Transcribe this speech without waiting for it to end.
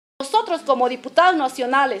nosotros como diputados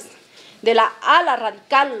nacionales de la ala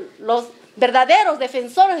radical, los verdaderos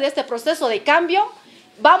defensores de este proceso de cambio,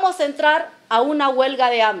 vamos a entrar a una huelga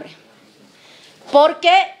de hambre.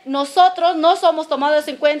 Porque nosotros no somos tomados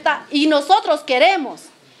en cuenta y nosotros queremos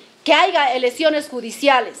que haya elecciones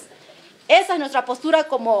judiciales. Esa es nuestra postura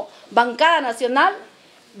como bancada nacional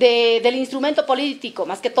del instrumento político,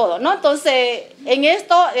 más que todo, ¿no? Entonces, en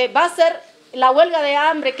esto va a ser la huelga de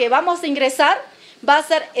hambre que vamos a ingresar, va a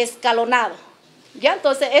ser escalonado, ¿ya?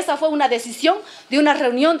 Entonces, esa fue una decisión de una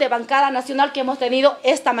reunión de bancada nacional que hemos tenido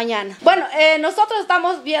esta mañana. Bueno, nosotros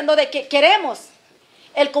estamos viendo de que queremos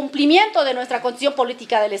el cumplimiento de nuestra constitución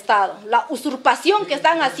política del Estado, la usurpación que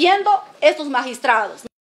están haciendo estos magistrados.